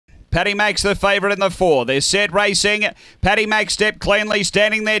Paddy Max the favourite in the 4. They're set racing. Paddy Max stepped cleanly,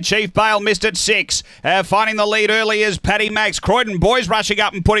 standing there. Chief Bale missed at 6. Finding the lead early is Paddy Max. Croydon Boys rushing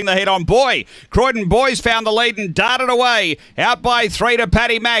up and putting the head on. Boy, Croydon Boys found the lead and darted away. Out by 3 to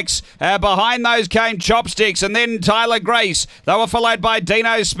Paddy Max. Behind those came Chopsticks and then Tyler Grace. They were followed by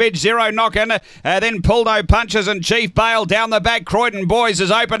Dino Smidge, Zero Knockin'. Then Pull No Punches and Chief Bale down the back. Croydon Boys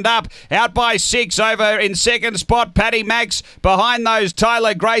has opened up. Out by 6 over in second spot. Paddy Max. Behind those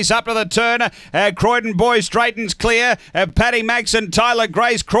Tyler Grace up to the turn. Croydon Boys straightens clear. Paddy Max and Tyler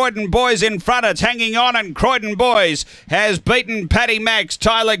Grace. Croydon Boys in front. It's hanging on and Croydon Boys has beaten Paddy Max,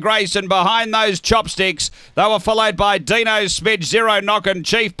 Tyler Grace, and behind those Chopsticks they were followed by Dino Smidge, Zero Knockin'.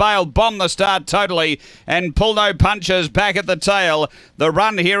 Chief Bale bombed the start totally and Pull No Punches back at the tail. The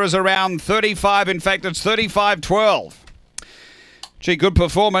run here is around 35. In fact, it's 35-12. Gee, good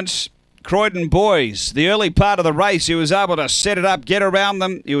performance. Croydon Boys, the early part of the race, he was able to set it up, get around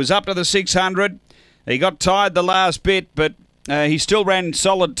them. He was up to the 600. He got tired the last bit, but he still ran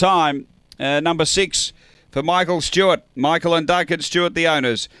solid time. Number 6 for Michael Stewart. Michael and Duncan Stewart, the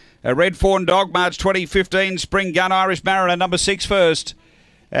owners. Red Fawn Dog, March 2015. Spring Gun Irish Mariner, number 6 first.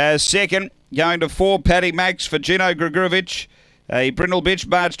 Second, going to 4, Paddy Max for Gino Grigorovich. Brindle Bitch,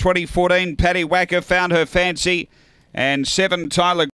 March 2014. Paddy Wacker found her fancy. And 7, Tyler